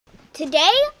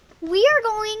Today we are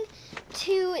going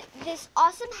to this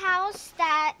awesome house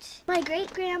that my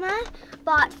great-grandma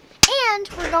bought, and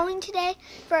we're going today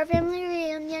for our family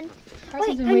reunion.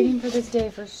 Carson's been waiting for this day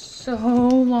for so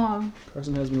long.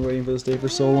 Carson has been waiting for this day for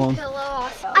so long.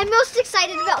 I'm most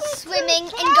excited about swimming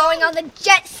and going on the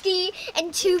jet ski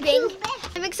and tubing.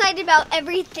 I'm excited about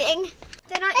everything.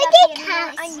 They're not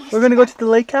We're gonna go to the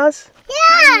lake house?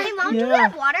 Yeah! Hey Mom, do we Yeah.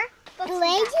 have water? Ready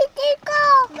to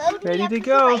go. Ready to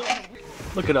go.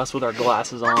 Look at us with our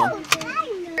glasses on.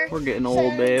 We're getting old,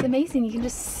 It's babe. amazing. You can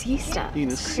just see stuff. You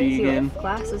can just It's see crazy again. with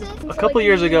glasses. A couple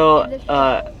years ago,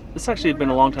 this actually had been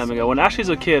a long time ago. When Ashley's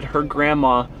a kid, her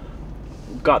grandma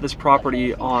got this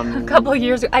property on... A couple of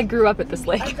years ago, I grew up at this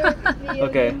lake.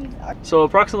 Okay. So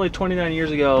approximately 29 years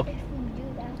ago,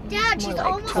 Dad, she's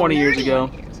almost 20 years 30.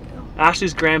 ago,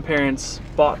 Ashley's grandparents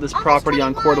bought this property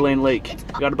on Coeur d'Alene Lake.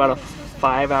 We got about a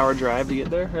 5-hour drive to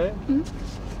get there, right? Mm-hmm.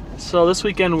 So this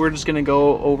weekend we're just gonna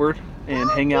go over and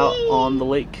hang out on the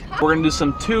lake. We're gonna do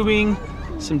some tubing,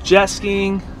 some jet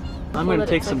skiing. I'm gonna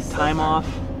take some time off.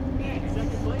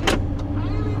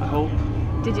 I hope.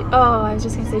 Did you? Oh, I was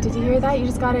just gonna say, did you hear that? You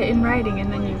just got it in writing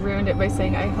and then you ruined it by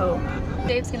saying, I hope.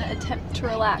 Dave's gonna attempt to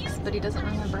relax, but he doesn't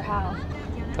remember how.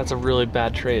 That's a really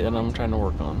bad trait that I'm trying to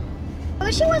work on. I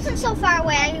wish it wasn't so far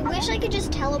away. I wish I could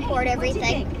just teleport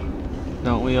everything.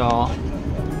 Don't we all?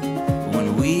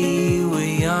 When we were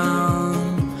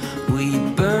young, we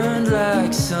burned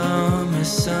like summer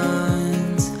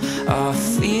suns. Our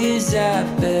fears at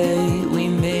bay, we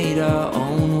made our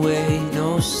own way,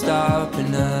 no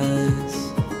stopping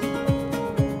us.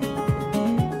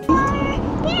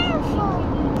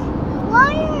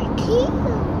 Water cute.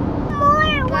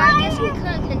 More water. I guess we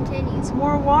couldn't continue. It's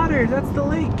more water. That's the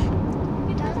lake.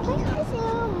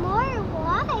 More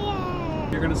water.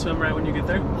 You're gonna swim right when you get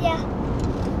there? Yeah.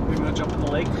 We're gonna jump in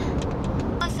the lake.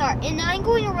 And I'm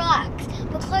going to relax,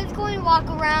 but Clay's going to walk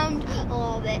around a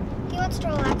little bit. He wants to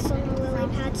relax on the lily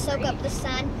pad, soak up the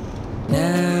sun.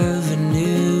 Never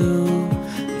knew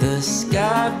the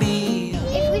sky be.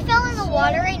 If we fell in the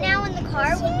water right now in the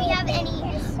car, would we have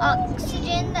any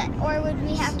oxygen, or would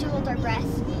we have to hold our breath?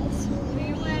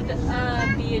 We would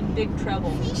be in big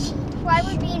trouble. Why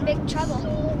would we be in big trouble?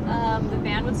 The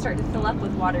van would start to fill up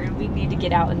with water and we'd need to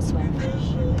get out and swim.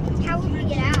 How would we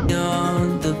get out?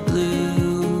 On the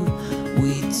blue,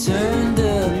 we turned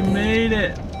up. We made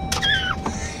it.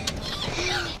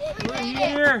 We're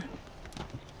here.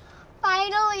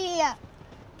 Finally!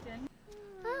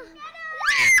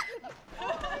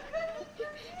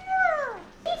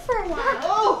 For a while.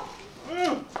 Oh!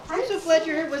 I'm so glad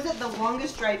you're here. Was it the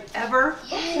longest drive ever?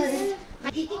 Yes.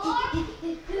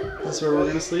 That's where we're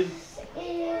gonna sleep.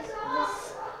 Is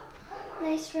this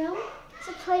nice room? It's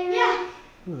a playroom. Yeah.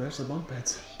 Ooh, there's the bunk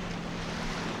beds.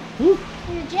 And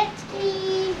a jet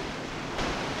ski.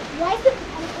 Why is the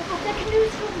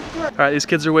canoes from dirt? All right, these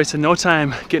kids are wasting no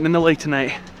time getting in the lake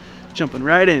tonight. Jumping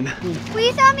right in. Will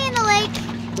you throw me in the lake?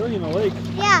 Throw you in the lake?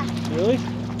 Yeah. Really?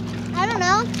 I don't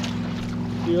know.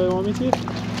 Do you really want me to?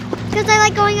 Because I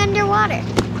like going underwater.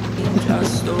 Our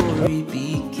story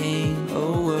became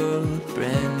a world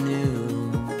brand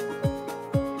new.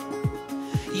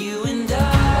 You and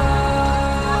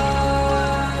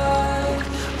I,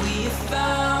 we have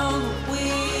found what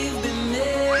we've been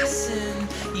missing.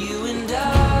 You and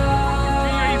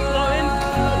I,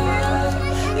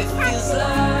 it feels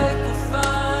like we're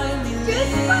finally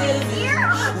living.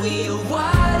 We are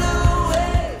wide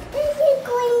awake. We're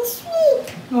going to sleep.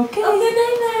 Okay. Oh, good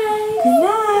night, night.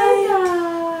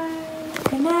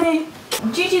 Good night. Good night.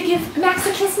 Juju, give Max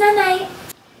a kiss night.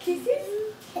 Kisses.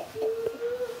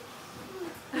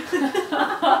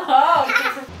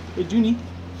 Hey, Junie.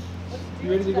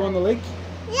 You ready to go on the lake?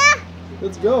 Yeah.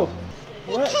 Let's go.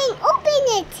 You What? can't open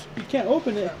it. You can't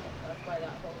open it.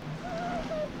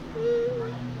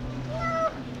 No.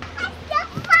 That's so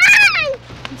fun.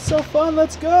 It's so fun.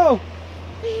 Let's go.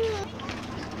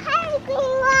 Hi, green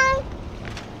one.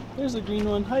 There's the green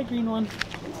one. Hi, green one.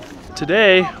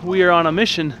 Today, we are on a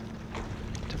mission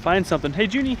to find something. Hey,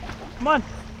 Junie, come on.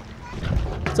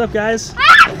 What's up, guys?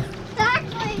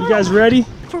 You guys ready?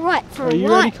 For what? For Are you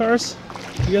what? ready, Cars?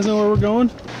 You guys know where we're going?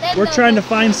 Then We're the- trying to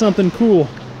find something cool.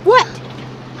 What?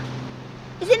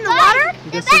 Is it in the water? I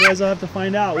guess you guys will have to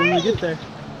find out when we get there.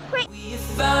 We have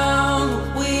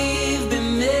found what we've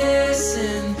been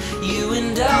missing. You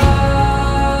and I.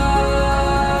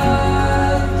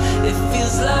 It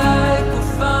feels like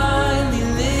we're finally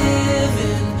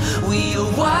living. We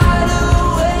are wide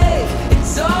awake.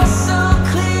 It's all so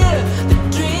clear. The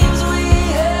dreams we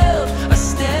held are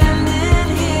standing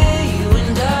here. You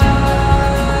and I.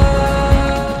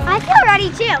 I feel ready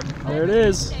too. There it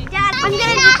is. Dad, I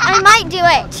might might do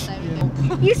it.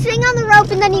 You swing on the rope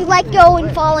and then you let go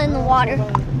and fall in the water. I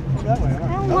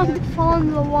don't want to fall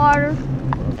in the water.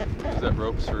 Is that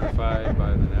rope certified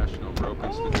by the National Rope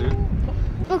Institute?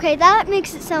 Okay, that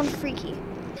makes it sound freaky.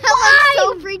 That looks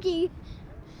so freaky.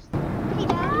 Hey,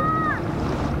 Daddy.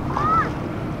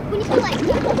 When you let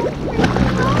go.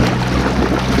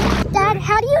 Dad,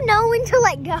 how do you know when to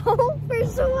let go,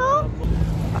 first of all?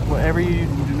 Whatever you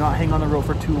do not hang on the rope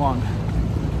for too long.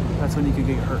 That's when you could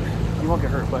get hurt. You won't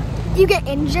get hurt, but You get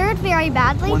injured very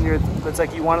badly? when it's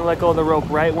like you want to let go of the rope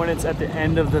right when it's at the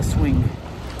end of the swing.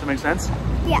 Does that make sense?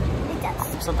 Yeah, it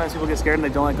does. Sometimes people get scared and they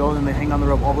don't let go and then they hang on the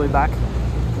rope all the way back.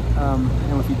 And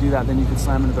if you do that, then you can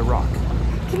slam into the rock.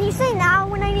 Can you say now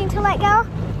when I need to let go?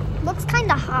 Looks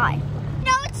kind of high.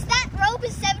 No, it's that rope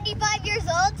is 75 years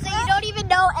old, so you don't even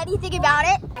know anything about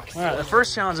it. All right, the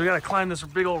first challenge, we got to climb this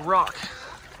big old rock.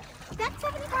 That's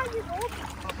 75 years old.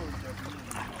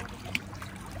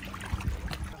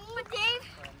 But Dave,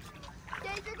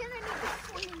 you're gonna need to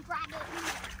swing and grab it.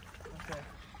 Okay.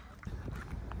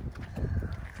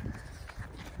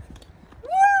 Woo!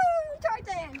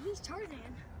 Tarzan! He's Tarzan.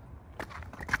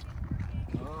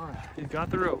 All right, you got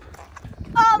the rope.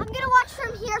 I'm gonna watch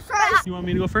from here first. You want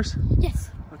me to go first? Yes.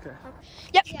 Okay.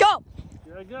 Yep, go!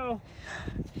 Here I go.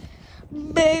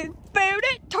 Boot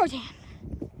it, Tarzan.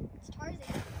 It's Tarzan.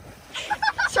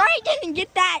 Sorry, I didn't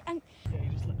get that. Yeah, you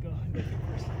just let go.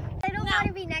 First. I don't want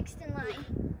to be next in line.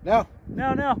 No.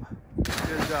 No.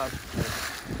 Good job.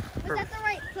 Was that the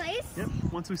right place? Yep.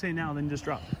 Once we say now, then just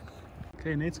drop.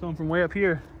 Okay, Nate's going from way up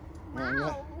here.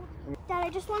 Wow. Dad, I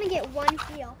just want to get one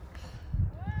feel.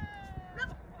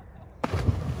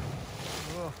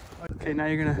 Okay, now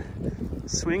you're gonna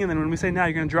swing, and then when we say now,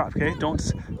 you're gonna drop. Okay, don't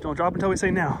drop until we say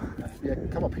now. Yeah,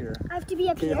 come up here. I have to be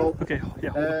up here. Hold. Okay,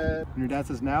 yeah. When your dad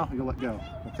says now, you'll let go.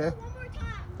 Okay?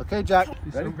 Okay, Jack.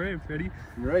 You're so Ready? brave. Ready,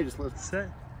 You ready? Just let. set,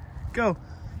 go.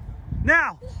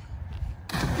 Now.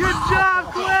 Good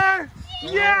job, Claire.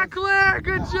 Yeah, Claire.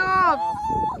 Good job.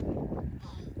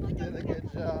 You did a good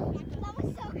job. That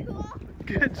was so cool.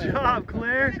 Good job,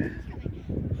 Claire.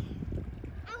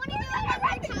 I want to do it one more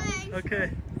time.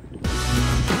 Okay.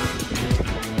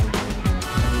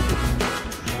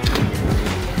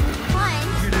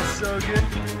 Fun. You did so good.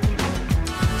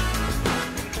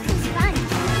 This is fun.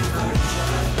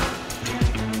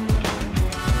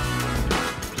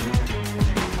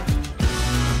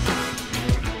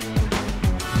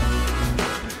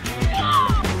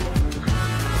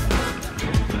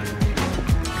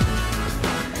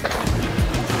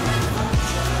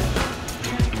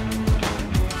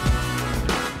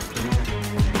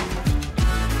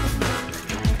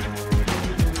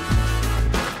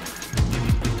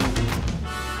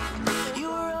 You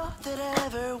were all that I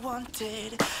ever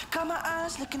wanted. Got my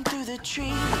eyes looking through the trees.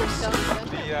 You want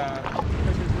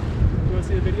to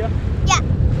see the video? Yeah.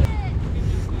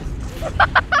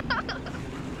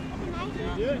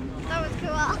 Do it. That was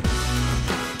cool.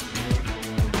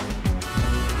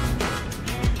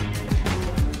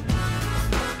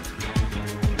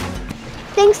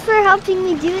 Thanks for helping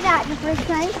me do that the first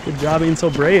time. Good job being so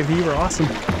brave. You were awesome.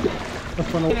 That's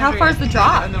fun. How far's the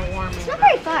drop? It's not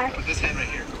very far. This hand right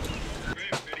here.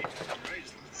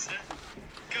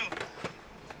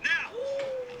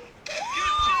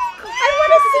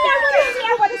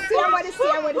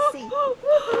 I want to see.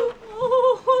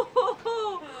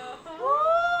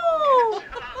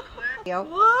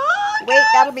 Wait,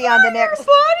 that'll be on the next.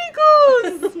 Oh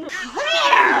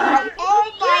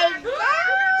my gosh!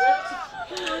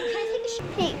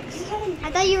 Thanks.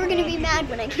 I thought you were gonna be mad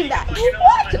when I came back.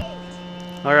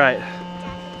 All right.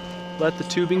 Let the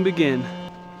tubing begin.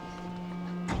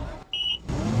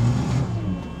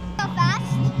 Go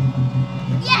fast.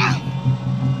 Yeah!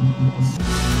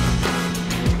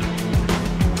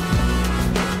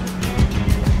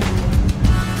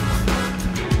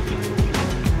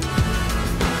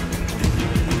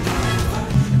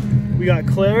 We got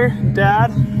Claire, Dad,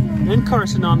 and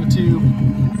Carson on the tube.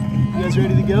 You guys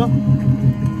ready to go?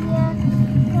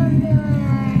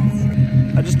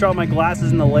 I just dropped my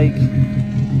glasses in the lake. How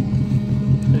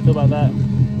do you feel about that?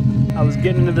 I was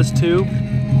getting into this tube,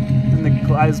 and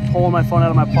I was pulling my phone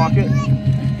out of my pocket,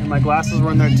 and my glasses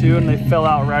were in there too, and they fell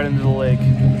out right into the lake.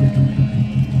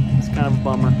 It's kind of a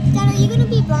bummer. Dad, are you gonna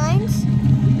be blind?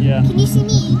 Yeah. Can you see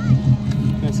me?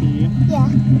 Can I see you? Yeah.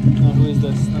 Who is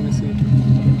this? Let me see.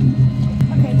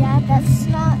 Okay, Dad, that's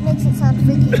not makes it sound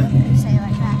freaky when you say it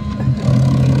like that.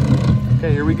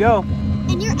 Okay, here we go.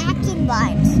 And you're acting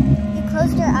blind. You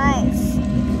closed your eyes.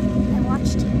 I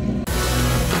watched you.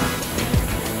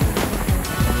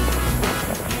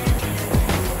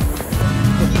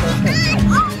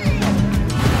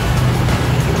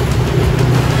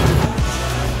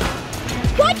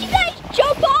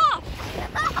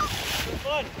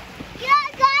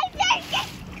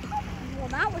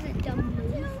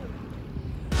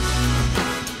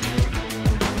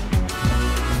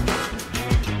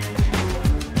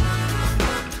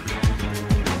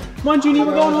 Come on, Jeannie,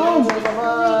 we're going home.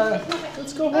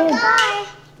 Let's go home. Bye.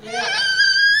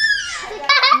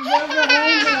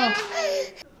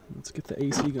 Let's get the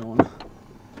AC going.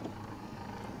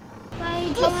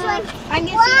 This one. I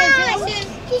can see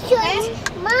this one's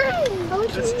mine.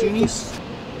 That's Jeannie's.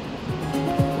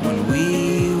 When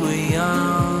we were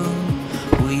young,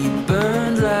 we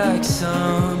burned like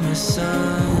summer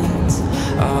suns.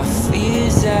 Our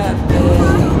fears at bay,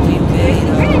 we made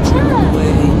our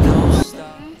way, no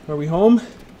stop. Are we home?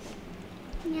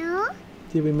 No.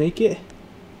 Did we make it?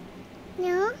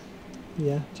 No.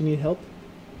 Yeah. Do you need help?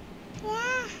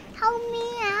 Yeah. Help me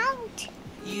out.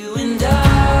 You and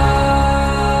I